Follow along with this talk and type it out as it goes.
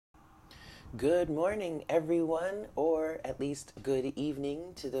Good morning, everyone, or at least good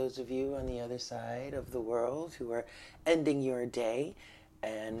evening to those of you on the other side of the world who are ending your day.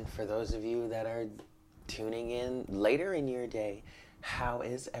 And for those of you that are tuning in later in your day, how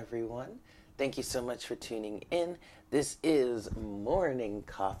is everyone? Thank you so much for tuning in. This is Morning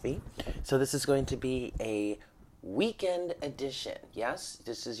Coffee. So, this is going to be a weekend edition. Yes,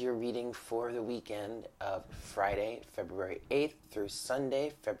 this is your reading for the weekend of Friday, February 8th through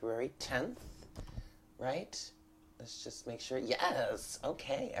Sunday, February 10th. Right? Let's just make sure. Yes.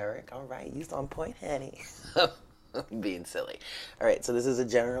 Okay, Eric. All right. You on point, honey. Being silly. All right. So this is a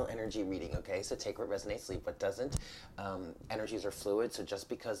general energy reading. Okay. So take what resonates, leave what doesn't. Energies are fluid. So just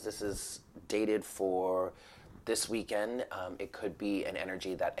because this is dated for this weekend, it could be an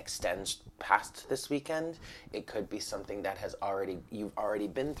energy that extends past this weekend. It could be something that you've already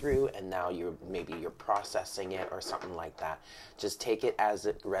been through, and now you're processing it or something like that. Just take it as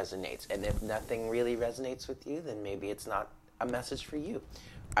it resonates. And if nothing really resonates with you, then maybe it's not a message for you.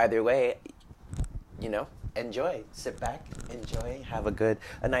 Either way, enjoy. Sit back, enjoy, have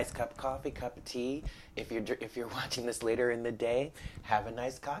a nice cup of coffee, cup of tea. If you're watching this later in the day, have a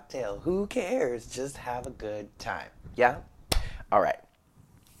nice cocktail. Who cares? Just have a good time. Yeah? All right.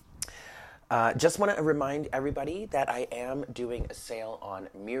 Just want to remind everybody that I am doing a sale on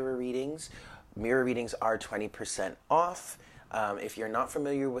mirror readings. Mirror readings are 20% off. If you're not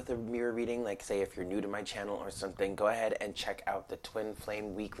familiar with a mirror reading, like say if you're new to my channel or something, go ahead and check out the Twin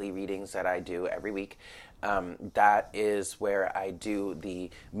Flame weekly readings that I do every week. That is where I do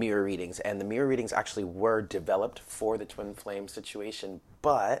the mirror readings. And the mirror readings actually were developed for the Twin Flame situation,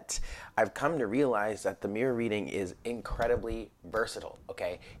 but I've come to realize that the mirror reading is incredibly versatile,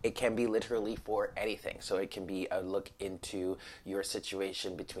 okay? It can be literally for anything. So it can be a look into your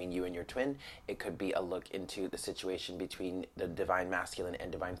situation between you and your twin. It could be a look into the situation between the divine masculine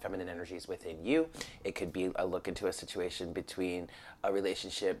and divine feminine energies within you. It could be a look into a situation between a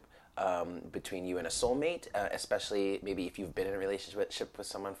relationship between you and a soulmate, especially maybe if you've been in a relationship with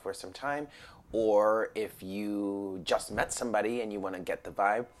someone for some time, or if you just met somebody and you want to get the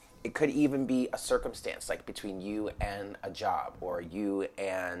vibe. It could even be a circumstance like between you and a job, or you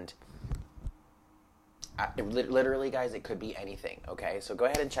and literally, guys, it could be anything. Okay, so go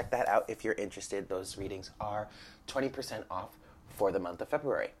ahead and check that out if you're interested. Those readings are 20% off for the month of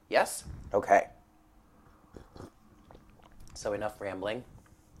February. Yes? Okay. So enough rambling.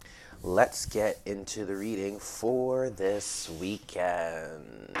 Let's get into the reading for this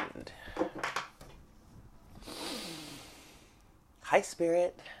weekend. Hi,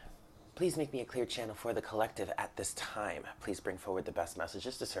 Spirit. Please make me a clear channel for the collective at this time. Please bring forward the best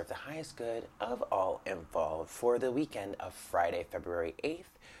messages to serve the highest good of all involved for the weekend of Friday, February 8th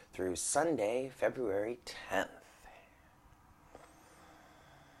through Sunday, February 10th.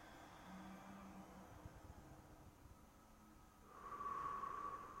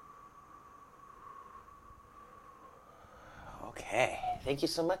 Okay, thank you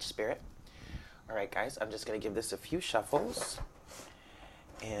so much, Spirit. All right, guys, I'm just going to give this a few shuffles,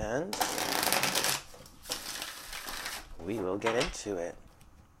 and we will get into it.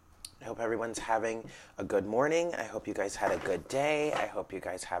 I hope everyone's having a good morning. I hope you guys had a good day. I hope you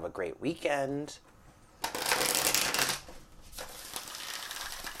guys have a great weekend.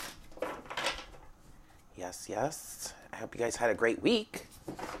 Yes, yes. I hope you guys had a great week.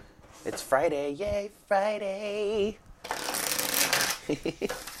 It's Friday. Yay, Friday.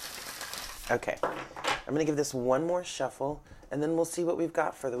 Okay, I'm going to give this one more shuffle, and then we'll see what we've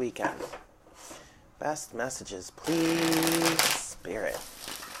got for the weekend. Best messages, please, Spirit.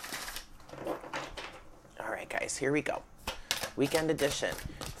 All right, guys, here we go. Weekend edition,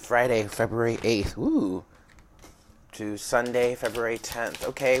 Friday, February 8th, to Sunday, February 10th.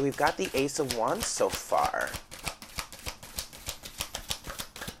 Okay, we've got the Ace of Wands so far.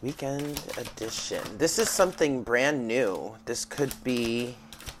 Weekend edition. This is something brand new. This could be...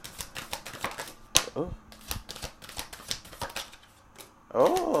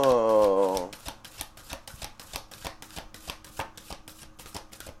 Oh.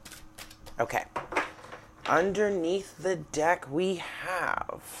 Okay. Underneath the deck, we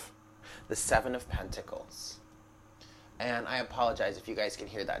have the Seven of Pentacles. And I apologize if you guys can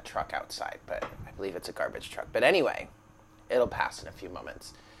hear that truck outside, but I believe it's a garbage truck. But anyway, it'll pass in a few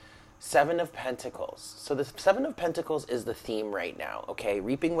moments. Seven of Pentacles. So the Seven of Pentacles is the theme right now, okay?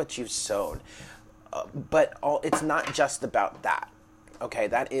 Reaping what you've sown. But it's not just about that, okay?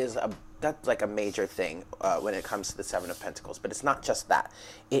 That's like a major thing when it comes to the Seven of Pentacles. But it's not just that.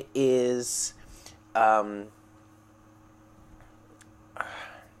 It is...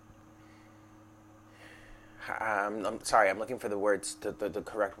 I'm sorry, I'm looking for the words, the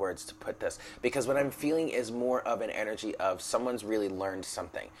correct words to put this, because what I'm feeling is more of an energy of someone's really learned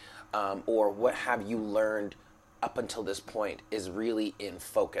something, or what have you learned up until this point is really in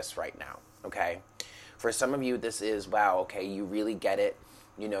focus right now, okay? For some of you, this is, wow, okay, you really get it.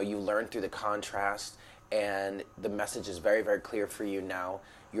 You know, you learn through the contrast, and the message is very, very clear for you now.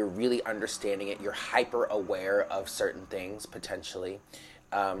 You're really understanding it. You're hyper aware of certain things, potentially.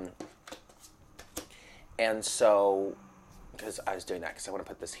 And so, because I was doing that because I want to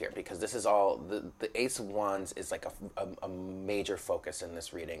put this here, because this is all, the Ace of Wands is like a major focus in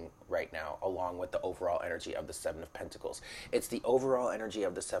this reading right now, along with the overall energy of the Seven of Pentacles. It's the overall energy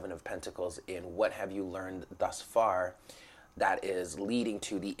of the Seven of Pentacles in what have you learned thus far that is leading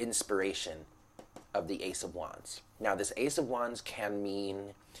to the inspiration of the Ace of Wands. Now, this Ace of Wands can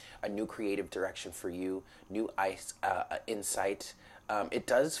mean a new creative direction for you, new insight. It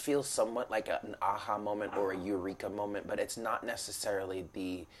does feel somewhat like an aha moment or a eureka moment, but it's not necessarily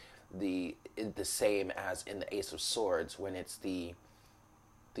the same as in the Ace of Swords when it's the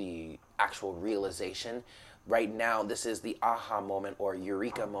actual realization. Right now, this is the aha moment or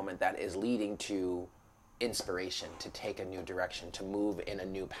eureka moment that is leading to inspiration, to take a new direction, to move in a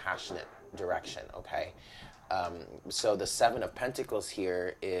new passionate direction, okay? So the Seven of Pentacles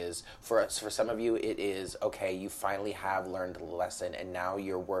here is, for some of you, it is, okay, you finally have learned the lesson, and now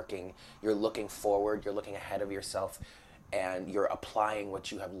you're looking forward, you're looking ahead of yourself, and you're applying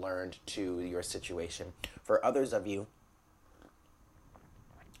what you have learned to your situation. For others of you,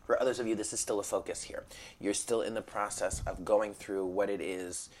 this is still a focus here. You're still in the process of going through what it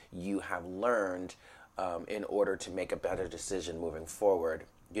is you have learned in order to make a better decision moving forward,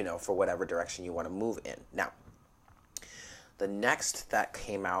 you know, for whatever direction you want to move in. Now, the next that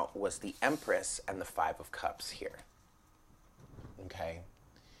came out was the Empress and the Five of Cups here. Okay.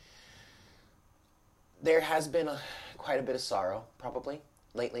 There has been quite a bit of sorrow, probably,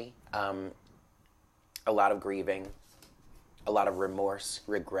 lately. A lot of grieving, a lot of remorse,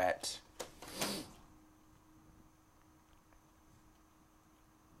 regret.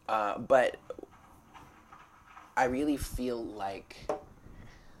 But I really feel like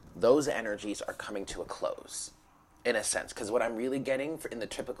those energies are coming to a close, in a sense, because what I'm really getting in the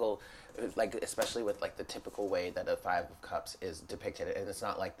typical, like especially with like the typical way that a Five of Cups is depicted, and it's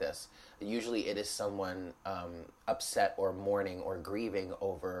not like this. Usually, it is someone upset or mourning or grieving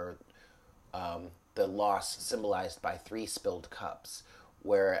over the loss, symbolized by 3 spilled cups,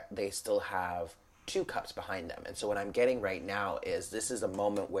 where they still have 2 cups behind them. And so what I'm getting right now is this is a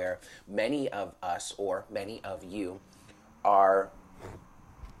moment where many of us, or many of you, are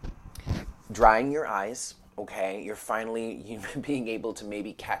drying your eyes, okay? You're finally being able to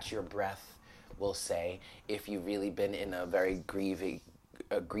maybe catch your breath, we'll say, if you've really been in a very grieving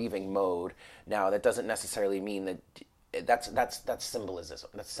mode. Now, that doesn't necessarily mean that that's symbolism.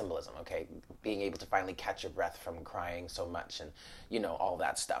 That's symbolism, okay? Being able to finally catch your breath from crying so much and, you know, all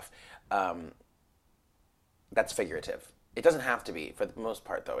that stuff. That's figurative. It doesn't have to be. For the most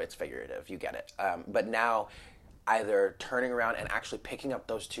part, though, it's figurative. You get it. But now, either turning around and actually picking up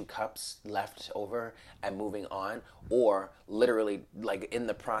those 2 cups left over and moving on, or literally like in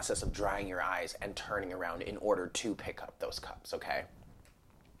the process of drying your eyes and turning around in order to pick up those cups, okay?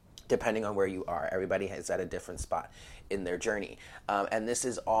 Depending on where you are. Everybody is at a different spot in their journey. And this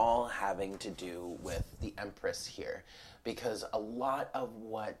is all having to do with the Empress here, because a lot of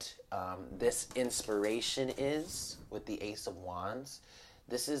what this inspiration is with the Ace of Wands,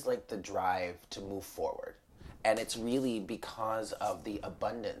 this is like the drive to move forward. And it's really because of the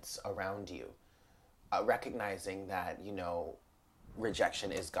abundance around you. Recognizing that, you know,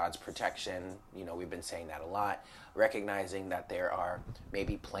 rejection is God's protection. You know, we've been saying that a lot. Recognizing that there are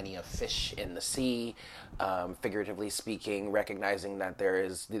maybe plenty of fish in the sea, figuratively speaking. Recognizing that there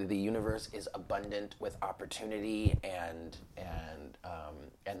is the universe is abundant with opportunity and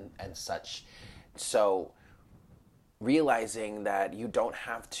such. So realizing that you don't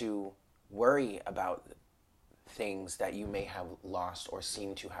have to worry about things that you may have lost or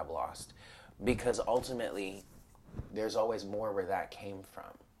seem to have lost, because ultimately there's always more where that came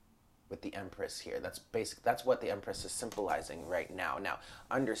from with the Empress here. That's what the Empress is symbolizing right now. Now,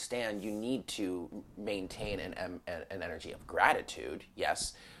 understand you need to maintain an energy of gratitude,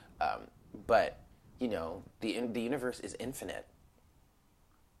 yes, but you know the universe is infinite,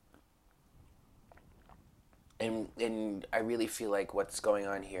 and I really feel like what's going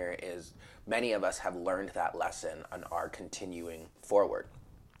on here is many of us have learned that lesson and are continuing forward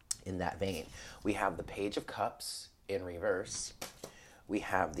in that vein. We have the Page of Cups in reverse. We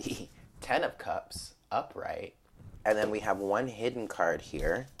have the 10 of Cups upright. And then we have one hidden card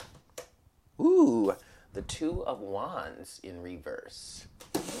here. Ooh, The Two of Wands in reverse.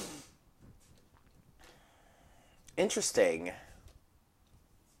 Interesting.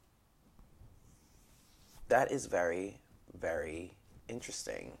 That is very, very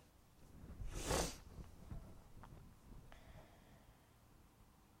interesting.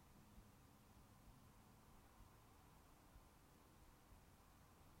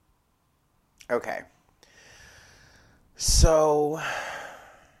 Okay. So,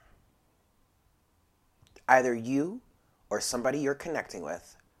 either you or somebody you're connecting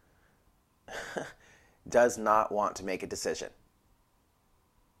with does not want to make a decision.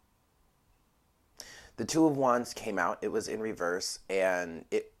 The Two of Wands came out. It was in reverse, and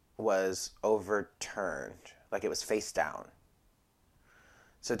it was overturned, like it was face down.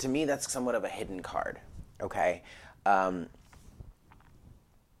 So to me, that's somewhat of a hidden card, okay?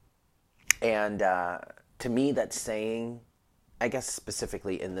 And to me, that's saying, I guess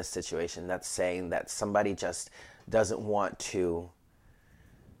specifically in this situation, that's saying that somebody just doesn't want to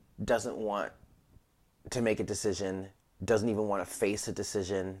make a decision, doesn't even want to face a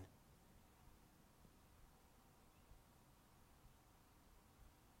decision.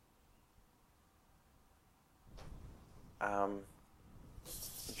 I'm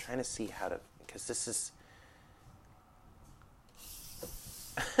trying to see how to, because this is,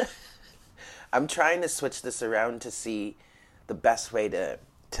 I'm trying to switch this around to see the best way to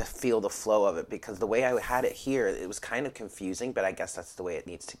feel the flow of it, because the way I had it here, it was kind of confusing, but I guess that's the way it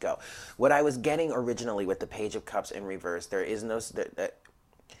needs to go. What I was getting originally with the Page of Cups in reverse, there is no,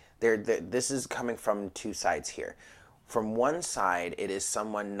 this is coming from two sides here. From one side, it is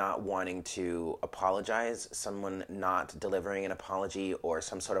someone not wanting to apologize, someone not delivering an apology, or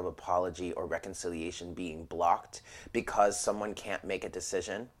some sort of apology or reconciliation being blocked because someone can't make a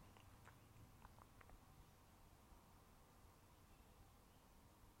decision.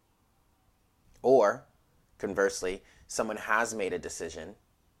 Or, conversely, someone has made a decision.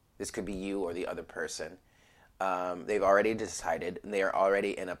 This could be you or the other person. They've already decided, and they are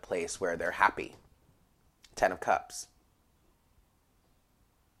already in a place where they're happy. Ten of Cups.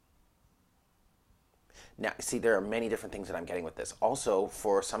 Now, see, there are many different things that I'm getting with this. Also,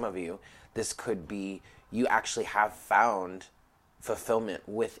 for some of you, this could be you actually have found fulfillment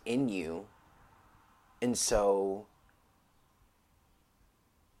within you. And so,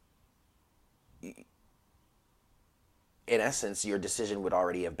 in essence, your decision would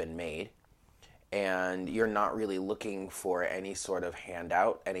already have been made. And you're not really looking for any sort of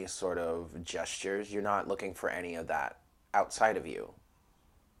handout, any sort of gestures. You're not looking for any of that outside of you.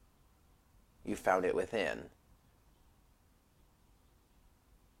 You found it within.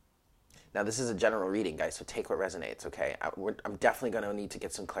 Now, this is a general reading, guys, so take what resonates, okay? I'm definitely going to need to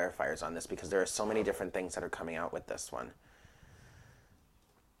get some clarifiers on this because there are so many different things that are coming out with this one.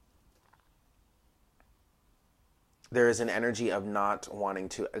 There is an energy of not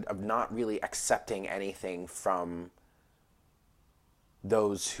really accepting anything from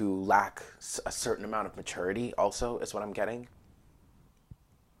those who lack a certain amount of maturity also, is what I'm getting.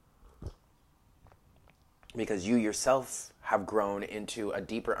 Because you yourself have grown into a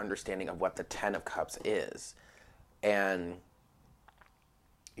deeper understanding of what the Ten of Cups is. And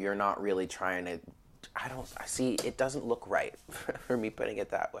you're not really trying to, I see, it doesn't look right for me putting it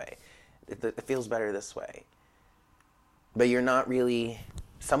that way. It feels better this way. But you're not really,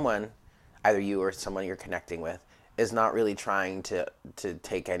 someone, either you or someone you're connecting with, is not really trying to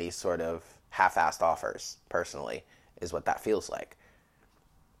take any sort of half-assed offers, personally, is what that feels like.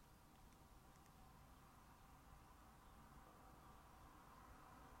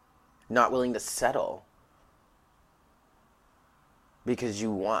 Not willing to settle because you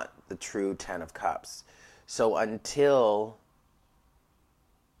want the true Ten of Cups. So until,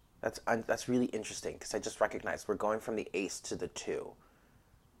 that's really interesting because I just recognized we're going from the Ace to the Two.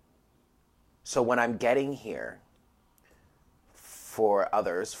 So when I'm getting here, for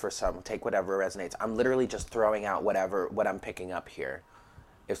others, for some, take whatever resonates. I'm literally just throwing out what I'm picking up here.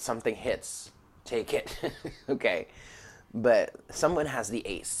 If something hits, take it. Okay. But someone has the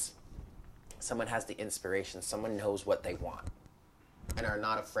Ace. Someone has the inspiration. Someone knows what they want and are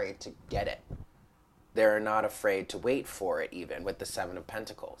not afraid to get it. They're not afraid to wait for it, even with the Seven of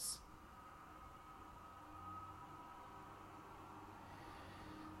Pentacles.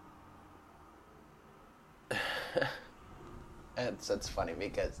 It's funny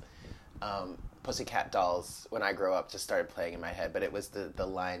because Pussycat Dolls, when I grow up, just started playing in my head. But it was the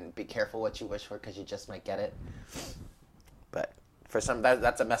line, be careful what you wish for because you just might get it. But for some,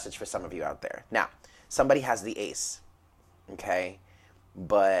 that's a message for some of you out there. Now, somebody has the Ace, okay?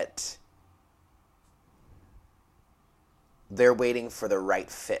 But they're waiting for the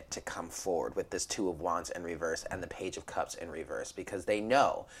right fit to come forward with this Two of Wands in reverse and the Page of Cups in reverse, because they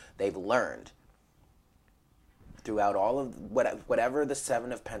know, they've learned throughout all of whatever the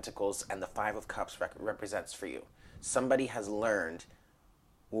Seven of Pentacles and the Five of Cups represents for you. Somebody has learned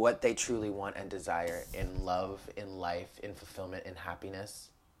what they truly want and desire in love, in life, in fulfillment, in happiness.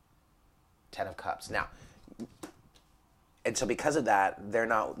 Ten of Cups. Now, and so because of that, you're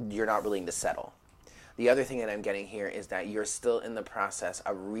not willing to settle. The other thing that I'm getting here is that you're still in the process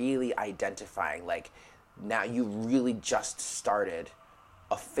of really identifying, like, now you really just started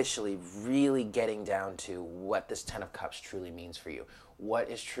officially really getting down to what this Ten of Cups truly means for you. What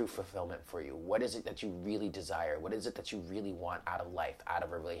is true fulfillment for you? What is it that you really desire? What is it that you really want out of life, out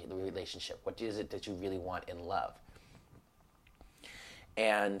of a relationship? What is it that you really want in love?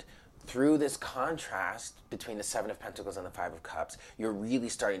 And through this contrast between the Seven of Pentacles and the Five of Cups, you're really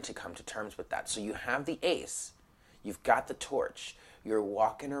starting to come to terms with that. So you have the Ace, you've got the Torch, you're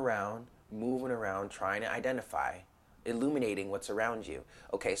walking around, moving around, trying to identify, illuminating what's around you.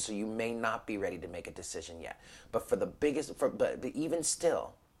 Okay, so you may not be ready to make a decision yet. But but even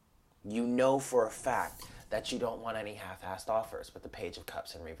still, you know for a fact that you don't want any half-assed offers with the Page of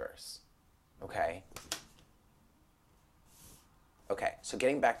Cups in reverse. Okay? Okay, so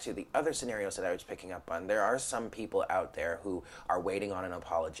getting back to the other scenarios that I was picking up on, there are some people out there who are waiting on an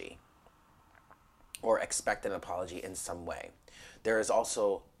apology or expect an apology in some way. There is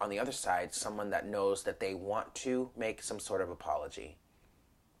also, on the other side, someone that knows that they want to make some sort of apology.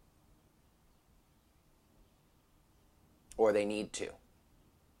 Or they need to.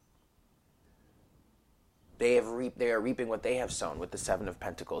 They are reaping what they have sown with the Seven of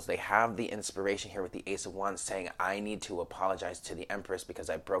Pentacles. They have the inspiration here with the Ace of Wands saying, I need to apologize to the Empress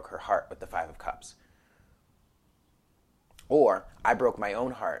because I broke her heart with the Five of Cups. Or, I broke my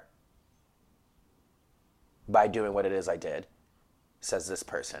own heart by doing what it is I did, says this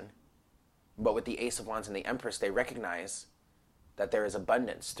person. But with the Ace of Wands and the Empress, they recognize that there is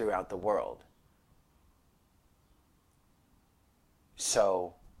abundance throughout the world.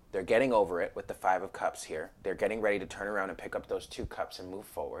 So they're getting over it with the Five of Cups here. They're getting ready to turn around and pick up those two cups and move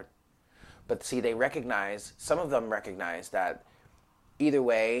forward. But see, they recognize, some of them recognize that either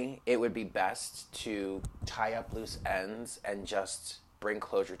way, it would be best to tie up loose ends and just bring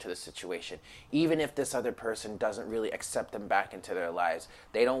closure to the situation. Even if this other person doesn't really accept them back into their lives,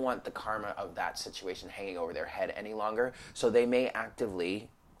 they don't want the karma of that situation hanging over their head any longer. So they may actively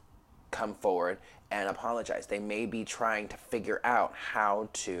come forward and apologize. They may be trying to figure out how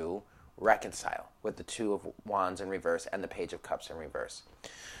to reconcile with the Two of Wands in reverse and the Page of Cups in reverse.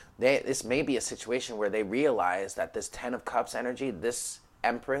 This may be a situation where they realize that this Ten of Cups energy, this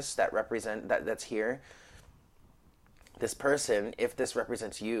Empress that's here, this person, if this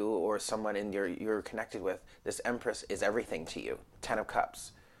represents you or someone in you're connected with, this Empress is everything to you. Ten of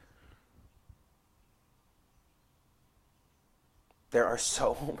Cups. There are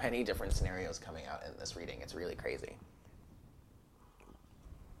so many different scenarios coming out in this reading. It's really crazy.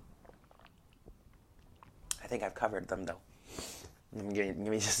 I think I've covered them, though. Give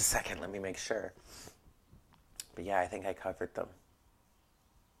me just a second. Let me make sure. But yeah, I think I covered them.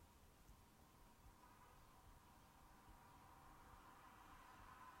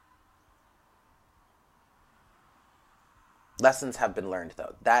 Lessons have been learned,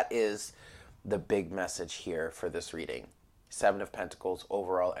 though. That is the big message here for this reading. Seven of Pentacles,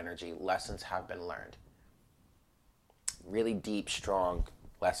 overall energy, lessons have been learned. Really deep, strong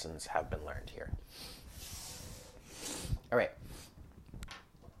lessons have been learned here. All right.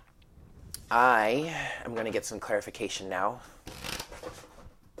 I am going to get some clarification now.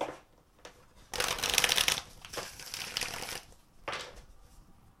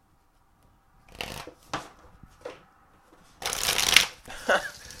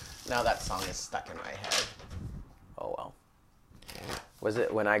 Now that song is stuck in my head. Oh well. Was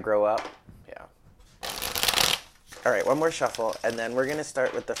it When I Grow Up? Yeah. All right, one more shuffle, and then we're going to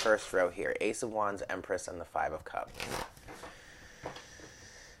start with the first row here. Ace of Wands, Empress, and the Five of Cups.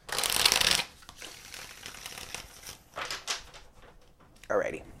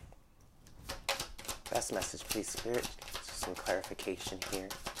 Alrighty. Best message, please, Spirit. Just some clarification here.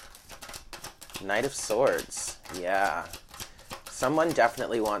 Knight of Swords. Yeah. Someone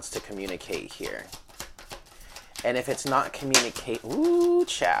definitely wants to communicate here. And if it's not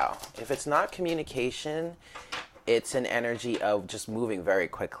If it's not communication, it's an energy of just moving very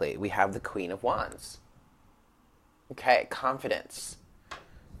quickly. We have the Queen of Wands. Okay, confidence.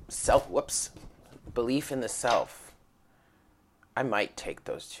 Belief in the self. I might take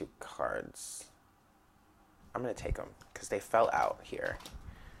those two cards. I'm going to take them because they fell out here.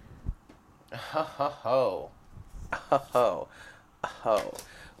 Ho, ho, ho. Oh, oh,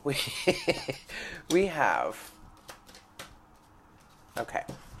 we we have. Okay,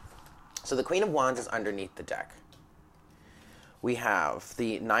 so the Queen of Wands is underneath the deck. We have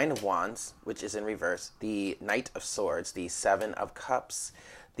the Nine of Wands, which is in reverse, the Knight of Swords, the Seven of Cups,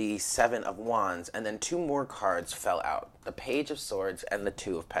 the Seven of Wands, and then two more cards fell out. The Page of Swords and the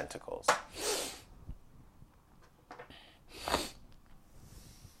Two of Pentacles.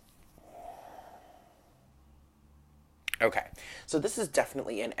 Okay, so this is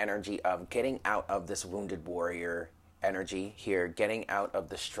definitely an energy of getting out of this wounded warrior energy here, getting out of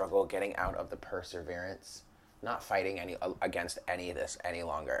the struggle, getting out of the perseverance, not fighting against any of this any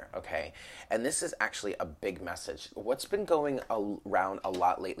longer, okay? And this is actually a big message. What's been going around a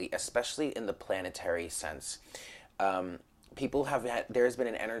lot lately, especially in the planetary sense, people have had, there's been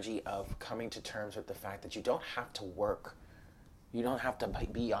an energy of coming to terms with the fact that you don't have to work. You don't have to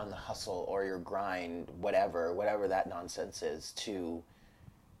be on the hustle or your grind, whatever that nonsense is, to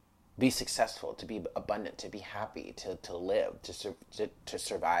be successful, to be abundant, to be happy, to live, to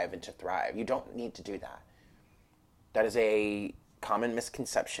survive and to thrive. You don't need to do that. That is a common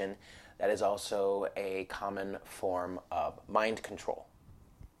misconception. That is also a common form of mind control.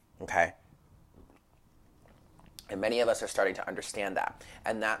 Okay? And many of us are starting to understand that.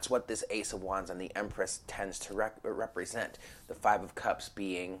 And that's what this Ace of Wands and the Empress tends to represent. The Five of Cups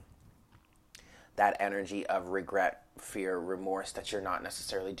being that energy of regret, fear, remorse, that you're not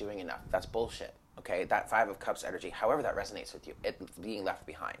necessarily doing enough. That's bullshit. Okay? That Five of Cups energy, however that resonates with you, it's being left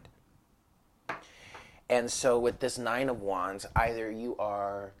behind. And so with this Nine of Wands, either you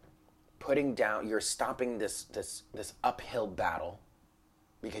are putting down, you're stopping this uphill battle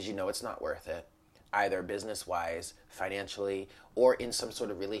because you know it's not worth it, either business-wise, financially, or in some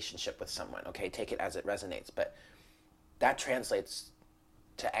sort of relationship with someone, okay? Take it as it resonates. But that translates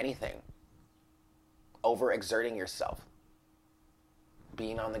to anything. Overexerting yourself.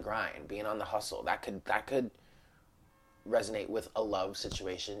 Being on the grind, being on the hustle. That could resonate with a love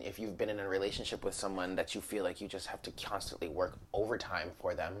situation. If you've been in a relationship with someone that you feel like you just have to constantly work overtime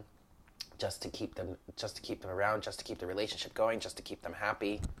for them just to keep them around, just to keep the relationship going, just to keep them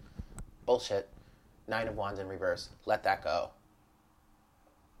happy. Bullshit. Nine of Wands in reverse. Let that go.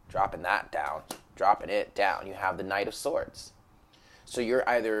 Dropping that down. Dropping it down. You have the Knight of Swords. So you're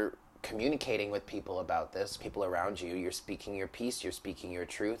either communicating with people about this, people around you. You're speaking your piece. You're speaking your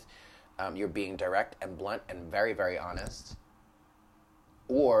truth. You're being direct and blunt and very, very honest.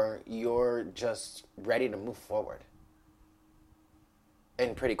 Or you're just ready to move forward.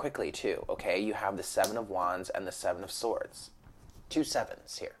 And pretty quickly, too. Okay? You have the Seven of Wands and the Seven of Swords. Two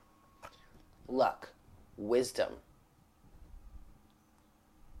sevens here. Luck, wisdom,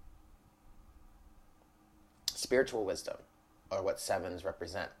 spiritual wisdom are what sevens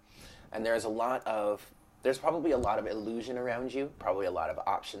represent. And there's probably a lot of illusion around you, probably a lot of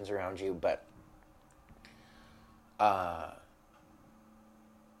options around you, but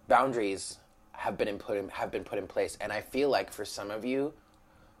boundaries have been put in place. And I feel like for some of you,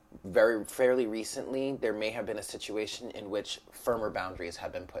 fairly recently, there may have been a situation in which firmer boundaries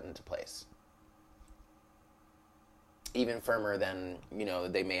have been put into place. Even firmer than,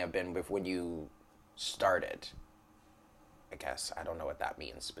 they may have been when you started. I guess. I don't know what that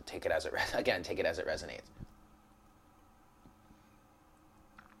means, but take it as it resonates.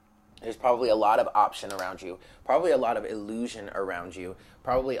 There's probably a lot of option around you, probably a lot of illusion around you,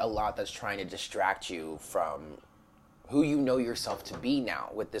 probably a lot that's trying to distract you from who you know yourself to be now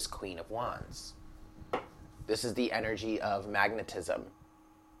with this Queen of Wands. This is the energy of magnetism,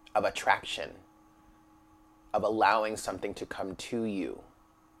 of attraction, of allowing something to come to you,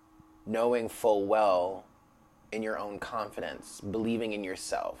 knowing full well in your own confidence, believing in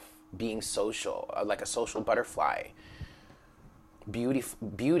yourself, being social, like a social butterfly,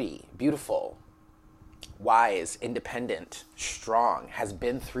 beautiful, wise, independent, strong, has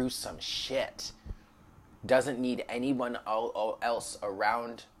been through some shit, doesn't need anyone else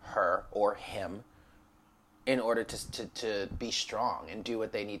around her or him in order to be strong and do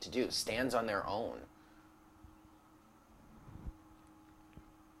what they need to do, stands on their own.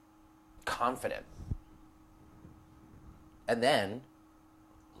 Confident. And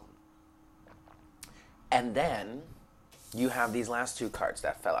then you have these last two cards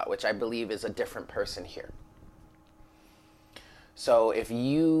that fell out, which I believe is a different person here. So if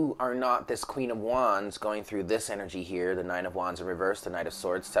you are not this Queen of Wands going through this energy here, the Nine of Wands in reverse, the Knight of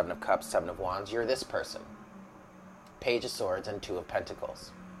Swords, Seven of Cups, Seven of Wands, you're this person. Page of Swords and Two of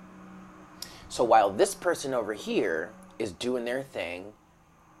Pentacles. So while this person over here is doing their thing,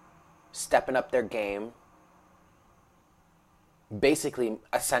 stepping up their game, basically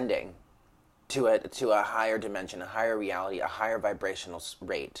ascending to a higher dimension, a higher reality, a higher vibrational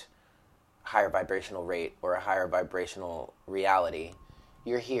rate, or a higher vibrational reality,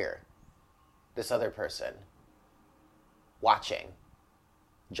 you're here. This other person, watching,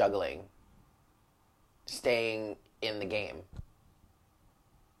 juggling, staying in the game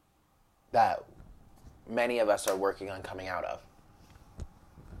that many of us are working on coming out of.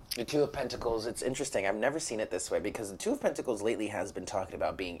 The Two of Pentacles, it's interesting. I've never seen it this way because the Two of Pentacles lately has been talking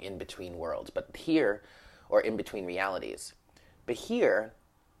about being in between worlds, but here, or in between realities. But here,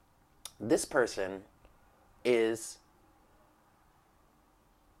 this person is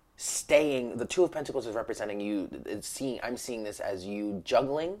staying. The Two of Pentacles is representing you. I'm seeing this as you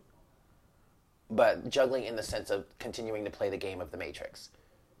juggling, but juggling in the sense of continuing to play the game of the Matrix.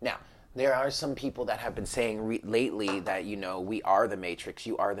 Now, there are some people that have been saying lately that, we are the Matrix,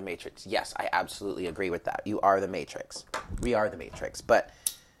 you are the Matrix. Yes, I absolutely agree with that. You are the Matrix. We are the Matrix. But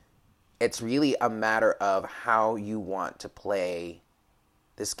it's really a matter of how you want to play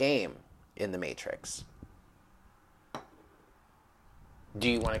this game in the Matrix. Do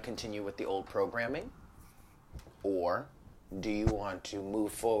you want to continue with the old programming? Or do you want to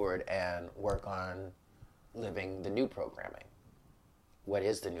move forward and work on living the new programming? What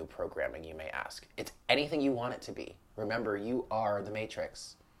is the new programming, you may ask? It's anything you want it to be. Remember, you are the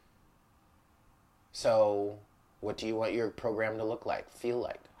Matrix. So, what do you want your program to look like, feel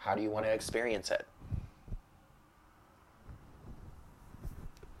like? How do you want to experience it?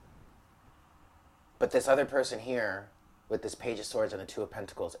 But this other person here, with this Page of Swords and the Two of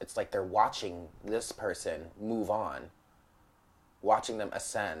Pentacles, it's like they're watching this person move on, watching them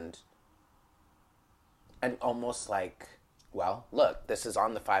ascend, and almost like, well, look, this is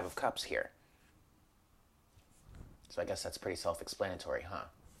on the Five of Cups here. So I guess that's pretty self-explanatory, huh?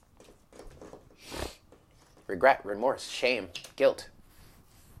 Regret, remorse, shame, guilt,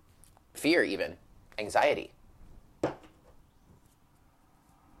 fear even, anxiety.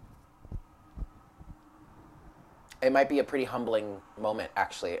 It might be a pretty humbling moment,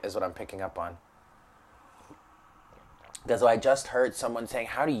 actually, is what I'm picking up on. Because I just heard someone saying,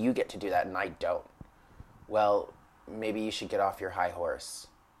 how do you get to do that and I don't? Well, maybe you should get off your high horse.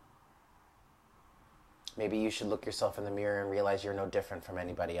 Maybe you should look yourself in the mirror and realize you're no different from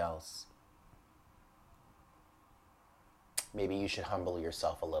anybody else. Maybe you should humble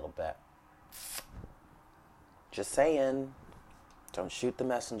yourself a little bit. Just saying. Don't shoot the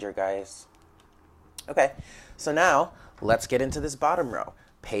messenger, guys. Okay, so now let's get into this bottom row.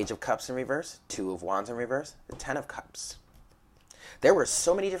 Page of Cups in reverse, Two of Wands in reverse, the Ten of Cups. There were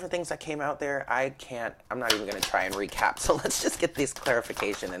so many different things that came out there. I'm not even going to try and recap. So let's just get this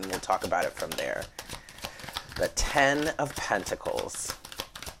clarification and we'll talk about it from there. The Ten of Pentacles.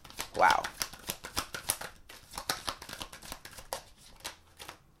 Wow.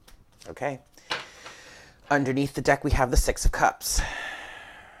 Okay. Underneath the deck, we have the Six of Cups.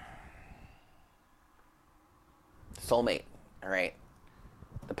 Soulmate, all right?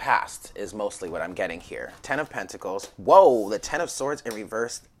 The past is mostly what I'm getting here. Ten of Pentacles. Whoa, the Ten of Swords in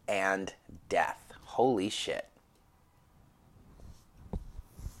reverse and death. Holy shit.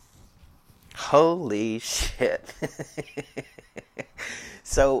 Holy shit.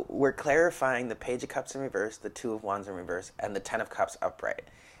 So we're clarifying the Page of Cups in reverse, the Two of Wands in reverse, and the Ten of Cups upright.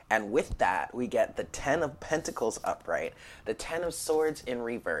 And with that, we get the Ten of Pentacles upright, the Ten of Swords in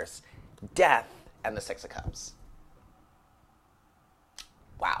reverse, death, and the Six of Cups.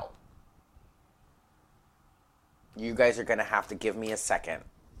 Wow. You guys are going to have to give me a second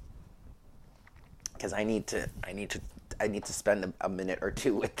because I need to spend a minute or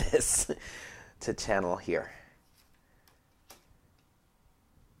two with this to channel here.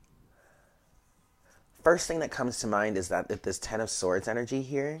 First thing that comes to mind is that this Ten of Swords energy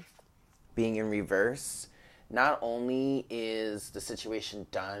here being in reverse, not only is the situation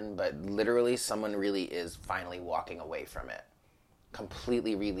done, but literally someone really is finally walking away from it.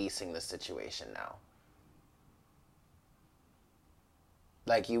 Completely releasing the situation now.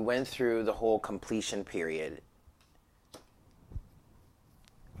 Like you went through the whole completion period.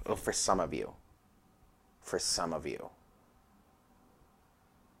 Well, for some of you. For some of you.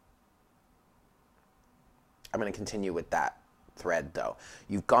 I'm going to continue with that thread though.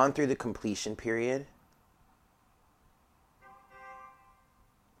 You've gone through the completion period.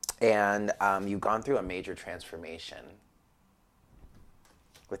 And you've gone through a major transformation.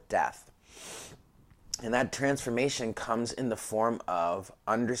 With death. And that transformation comes in the form of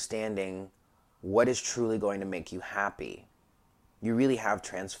understanding what is truly going to make you happy. You really have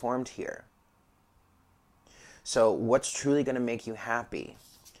transformed here. So what's truly going to make you happy?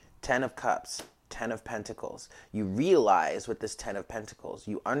 Ten of Cups, Ten of Pentacles. You realize with this Ten of Pentacles,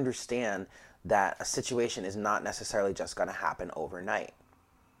 you understand that a situation is not necessarily just going to happen overnight.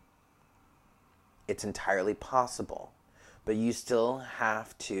 It's entirely possible, but you still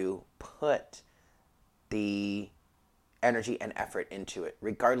have to put the energy and effort into it,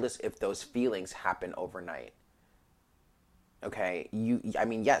 regardless if those feelings happen overnight. Okay,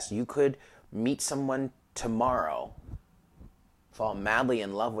 yes, you could meet someone tomorrow, fall madly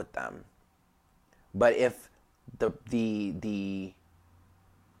in love with them, but if the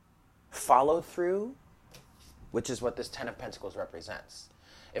follow through, which is what this Ten of Pentacles represents,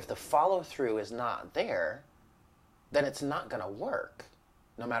 if the follow through is not there, then it's not going to work,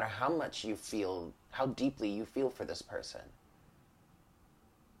 no matter how much you feel, how deeply you feel for this person.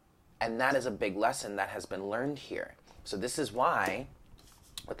 And that is a big lesson that has been learned here. So this is why,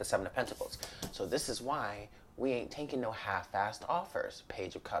 with the Seven of Pentacles, so this is why we ain't taking no half-assed offers.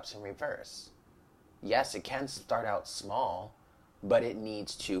 Page of Cups in reverse. Yes, it can start out small, but it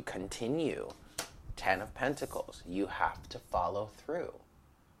needs to continue. Ten of Pentacles, you have to follow through.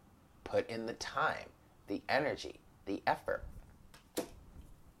 Put in the time, the energy, the effort.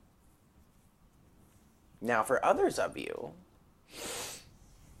 Now, for others of you,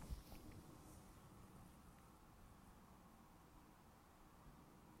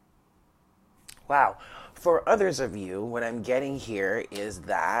 wow. For others of you, what I'm getting here is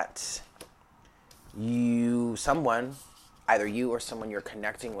that someone, either you or someone you're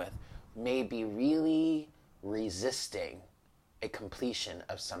connecting with, may be really resisting a completion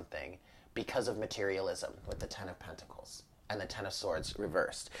of something because of materialism with the Ten of Pentacles and the Ten of Swords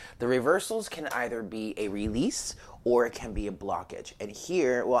reversed. The reversals can either be a release or it can be a blockage. And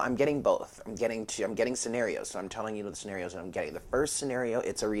here, well, I'm getting both. I'm getting scenarios. So I'm telling you the scenarios that I'm getting. The first scenario,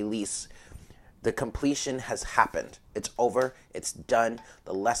 it's a release. The completion has happened. It's over. It's done.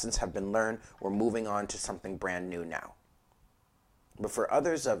 The lessons have been learned. We're moving on to something brand new now. But for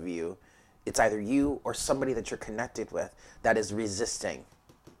others of you, it's either you or somebody that you're connected with that is resisting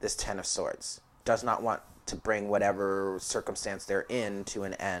this Ten of Swords. Does not want to bring whatever circumstance they're in to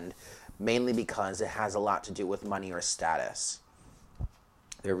an end, mainly because it has a lot to do with money or status.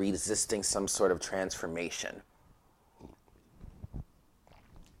 They're resisting some sort of transformation.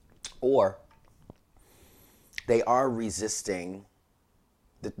 Or they are resisting,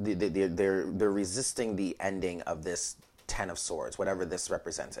 they're resisting the ending of this Ten of Swords, whatever this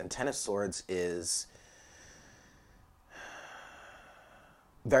represents. And Ten of Swords is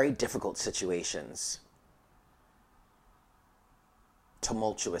very difficult situations,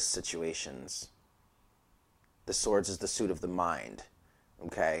 tumultuous situations. The swords is the suit of the mind,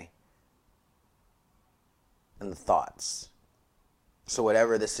 okay? And the thoughts. So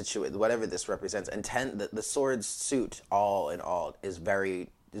whatever this represents, and the sword's suit, all in all, is very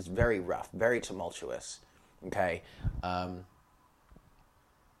rough, very tumultuous. Okay.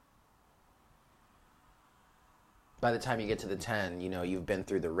 By the time you get to the 10, you've been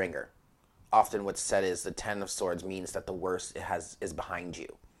through the ringer. Often what's said is the 10 of Swords means that the worst is behind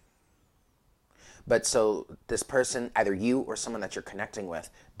you. But so this person, either you or someone that you're connecting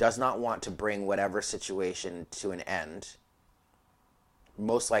with, does not want to bring whatever situation to an end.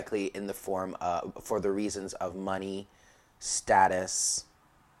 Most likely in the form for the reasons of money, status,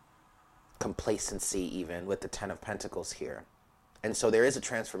 complacency, even with the Ten of Pentacles here. And so there is a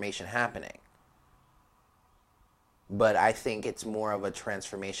transformation happening. But I think it's more of a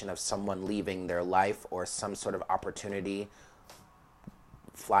transformation of someone leaving their life or some sort of opportunity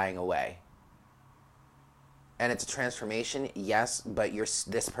flying away. And it's a transformation, yes, but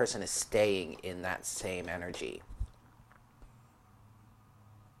this person is staying in that same energy.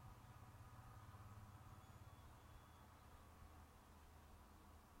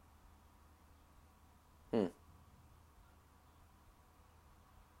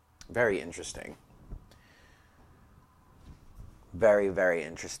 Very interesting. Very, very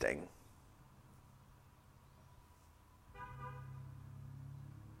interesting.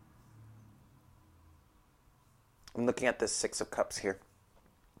 I'm looking at this Six of Cups here.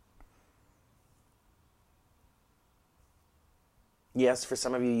 Yes, for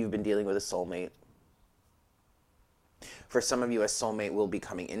some of you, you've been dealing with a soulmate. For some of you, a soulmate will be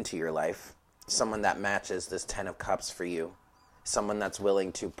coming into your life. Someone that matches this Ten of Cups for you. Someone that's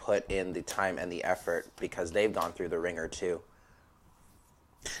willing to put in the time and the effort because they've gone through the ringer too.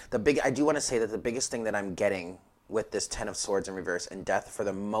 I do want to say that the biggest thing that I'm getting with this Ten of Swords in reverse and Death for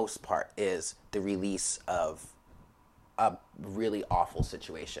the most part is the release of a really awful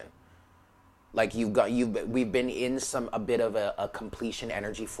situation. Like we've been in a bit of a completion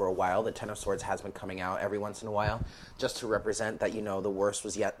energy for a while. The Ten of Swords has been coming out every once in a while just to represent that, the worst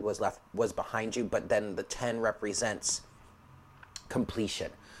was behind you, but then the 10 represents completion.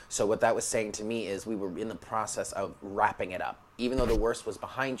 So what that was saying to me is we were in the process of wrapping it up. Even though the worst was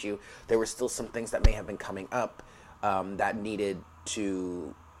behind you, there were still some things that may have been coming up that were needed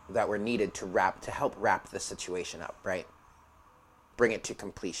to help wrap the situation up, right? Bring it to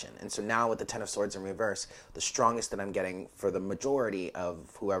completion. And so now with the Ten of Swords in reverse, the strongest that I'm getting for the majority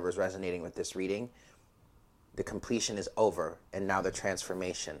of whoever's resonating with this reading, the completion is over, and now the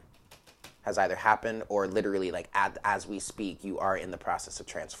transformation has either happened or literally, like, as we speak, you are in the process of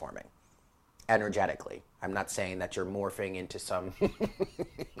transforming energetically. I'm not saying that you're morphing into some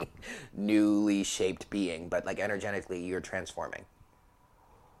newly shaped being, but like energetically you're transforming.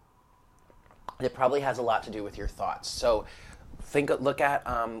 It probably has a lot to do with your thoughts. So look at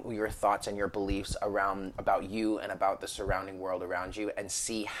your thoughts and your beliefs about you and about the surrounding world around you, and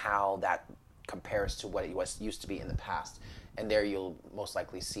see how that compares to what it used to be in the past. And there you'll most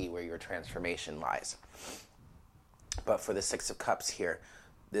likely see where your transformation lies. But for the Six of Cups here,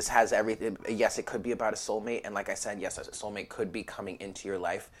 this has everything. Yes, it could be about a soulmate. And like I said, yes, a soulmate could be coming into your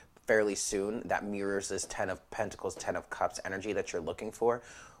life fairly soon. That mirrors this Ten of Pentacles, Ten of Cups energy that you're looking for.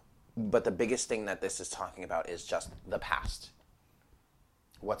 But the biggest thing that this is talking about is just the past.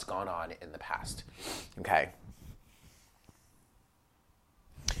 What's gone on in the past. Okay.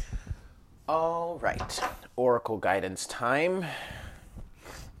 All right. Oracle guidance time.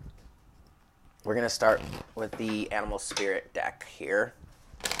 We're going to start with the Animal Spirit deck here.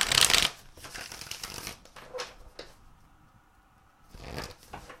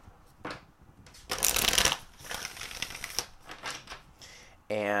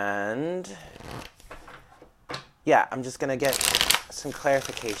 And yeah, I'm just going to get some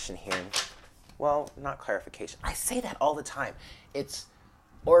clarification here. Well, not clarification. I say that all the time. It's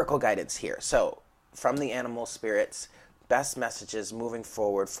Oracle guidance here. So from the animal spirits, best messages moving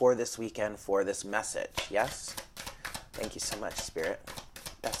forward for this weekend, for this message. Yes? Thank you so much, Spirit.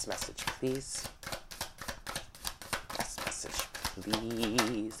 Best message, please. Best message,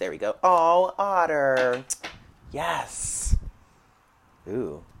 please. There we go. Oh, otter. Yes.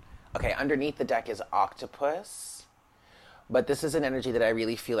 Ooh. Okay, underneath the deck is octopus. But this is an energy that I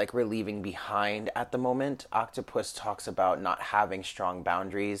really feel like we're leaving behind at the moment. Octopus talks about not having strong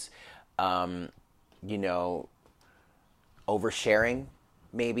boundaries, oversharing,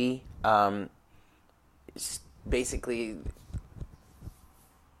 maybe. Basically,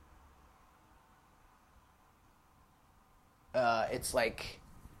 it's like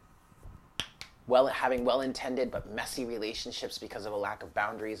having well-intended but messy relationships because of a lack of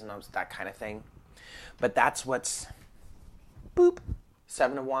boundaries and that kind of thing. But that's what's... Boop.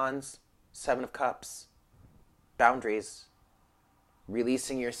 Seven of Wands, Seven of Cups, boundaries,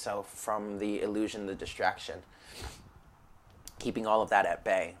 releasing yourself from the illusion, the distraction, keeping all of that at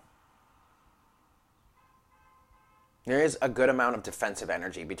bay. There is a good amount of defensive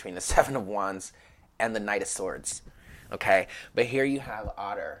energy between the Seven of Wands and the Knight of Swords, okay? But here you have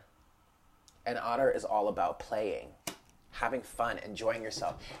Otter, and Otter is all about playing, having fun, enjoying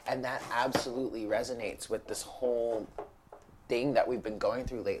yourself, and that absolutely resonates with this whole thing that we've been going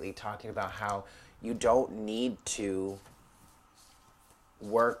through lately, talking about how you don't need to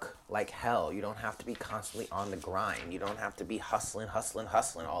work like hell. You don't have to be constantly on the grind. You don't have to be hustling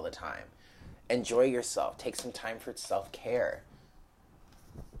all the time. Enjoy yourself. Take some time for self-care.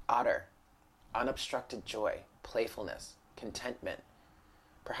 Otter, unobstructed joy, playfulness, contentment.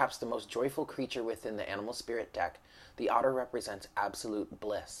 Perhaps the most joyful creature within the animal spirit deck, the otter represents absolute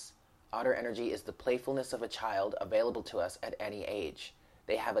bliss. Otter energy is the playfulness of a child available to us at any age.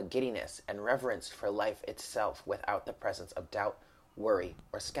 They have a giddiness and reverence for life itself without the presence of doubt, worry,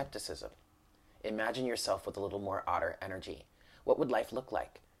 or skepticism. Imagine yourself with a little more otter energy. What would life look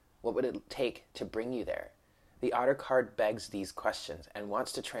like? What would it take to bring you there? The otter card begs these questions and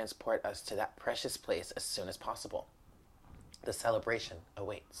wants to transport us to that precious place as soon as possible. The celebration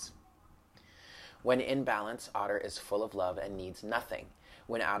awaits. When in balance, otter is full of love and needs nothing.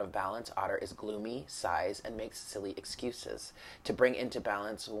 When out of balance, otter is gloomy, sighs, and makes silly excuses. To bring into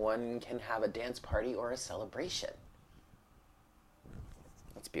balance, one can have a dance party or a celebration.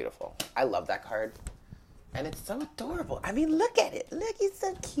 That's beautiful. I love that card. And it's so adorable. I mean, look at it. Look, he's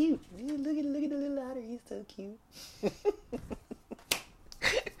so cute. Look at the little otter. He's so cute.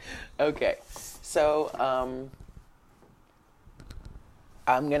 Okay. So,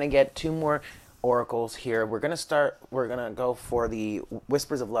 I'm going to get two more oracles here. We're going to go for the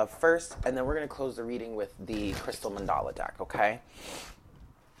Whispers of Love first, and then we're going to close the reading with the Crystal Mandala deck, okay?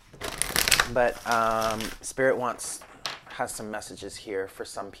 But Spirit has some messages here for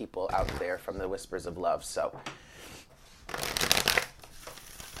some people out there from the Whispers of Love, so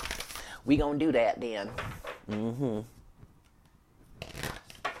we gonna do that then.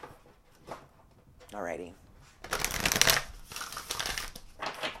 Alrighty.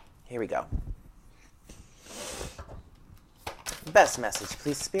 Here we go. Best message,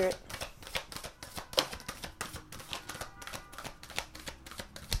 please, Spirit.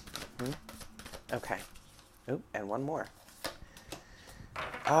 Okay. Ooh, and one more.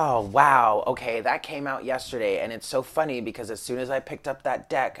 Oh, wow. Okay, that came out yesterday, and it's so funny because as soon as I picked up that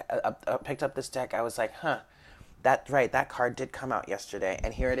deck, picked up this deck, I was like, huh, that's right, that card did come out yesterday,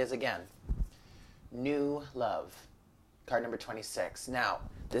 and here it is again. New Love, card number 26. Now,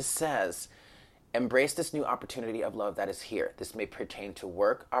 this says, embrace this new opportunity of love that is here. This may pertain to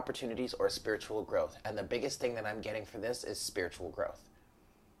work, opportunities, or spiritual growth, and the biggest thing that I'm getting for this is spiritual growth.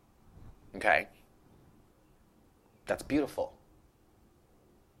 Okay? That's beautiful.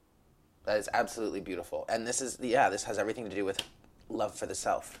 That is absolutely beautiful. And this is, this has everything to do with love for the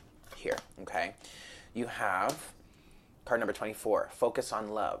self here, okay? You have card number 24, focus on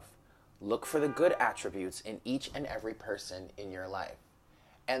love. Look for the good attributes in each and every person in your life.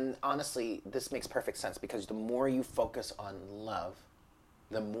 And honestly, this makes perfect sense because the more you focus on love,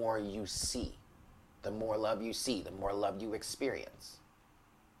 the more you see. The more love you see, the more love you experience.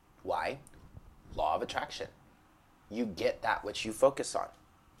 Why? Law of attraction. You get that which you focus on.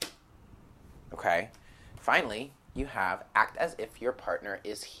 Okay? Finally, you have act as if your partner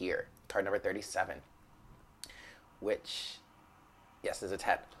is here. Card number 37. Which, yes, is a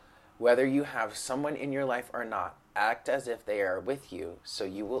 10. Whether you have someone in your life or not, act as if they are with you, so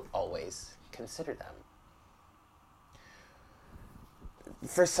you will always consider them.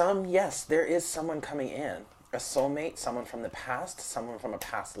 For some, yes, there is someone coming in. A soulmate, someone from the past, someone from a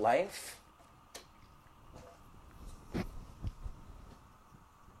past life.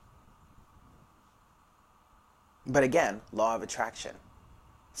 But again, law of attraction.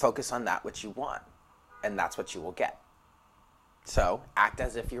 Focus on that which you want, and that's what you will get. So, act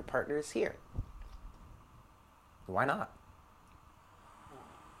as if your partner is here. Why not?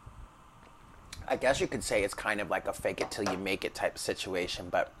 I guess you could say it's kind of like a fake it till you make it type situation,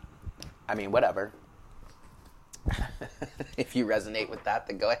 but I mean, whatever. If you resonate with that,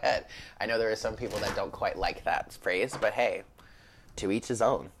 then go ahead. I know there are some people that don't quite like that phrase, but hey, to each his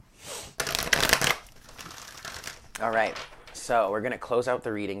own. All right, so we're going to close out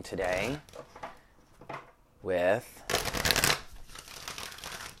the reading today with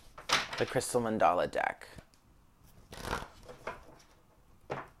the Crystal Mandala deck.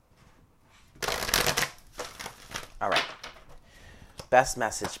 All right. Best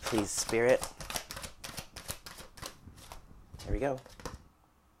message, please, Spirit. Here we go.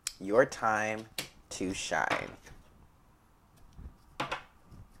 Your time to shine.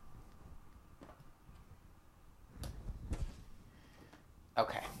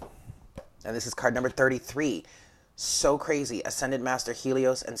 Okay. And this is card number 33. So crazy. Ascended Master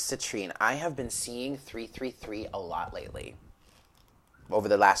Helios and Citrine. I have been seeing 333 a lot lately. Over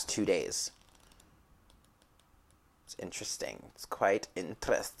the last 2 days. It's interesting. It's quite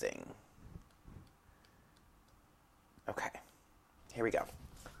interesting. Okay. Here we go.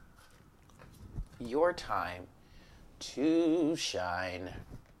 Your time to shine.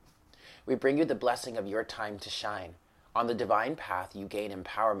 We bring you the blessing of your time to shine. On the divine path, you gain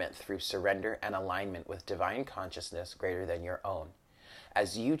empowerment through surrender and alignment with divine consciousness greater than your own.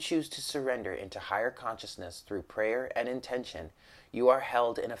 As you choose to surrender into higher consciousness through prayer and intention, you are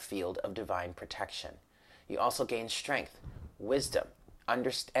held in a field of divine protection. You also gain strength, wisdom,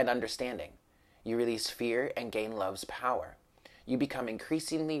 and understanding. You release fear and gain love's power. You become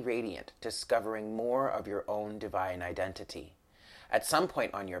increasingly radiant, discovering more of your own divine identity. At some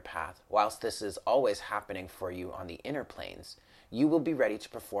point on your path, whilst this is always happening for you on the inner planes, you will be ready to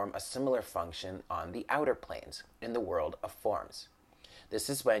perform a similar function on the outer planes, in the world of forms. This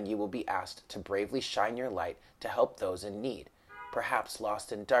is when you will be asked to bravely shine your light to help those in need, perhaps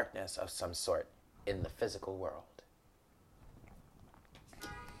lost in darkness of some sort in the physical world.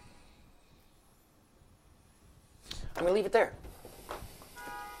 I'm going to leave it there.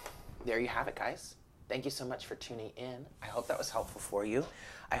 There you have it, guys. Thank you so much for tuning in. I hope that was helpful for you.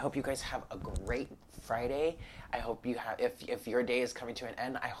 I hope you guys have a great Friday. I hope you have, if your day is coming to an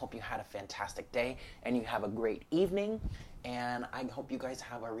end, I hope you had a fantastic day and you have a great evening. And I hope you guys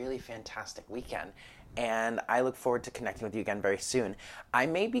have a really fantastic weekend. And I look forward to connecting with you again very soon. I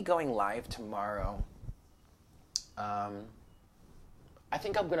may be going live tomorrow. I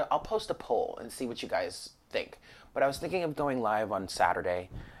think I'll post a poll and see what you guys think. But I was thinking of going live on Saturday.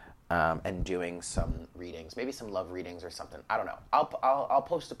 And doing some readings, maybe some love readings or something. I don't know. I'll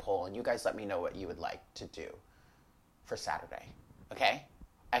post a poll and you guys let me know what you would like to do for Saturday. Okay?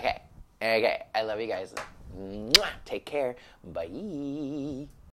 Okay. I love you guys. Mwah. Take care. Bye.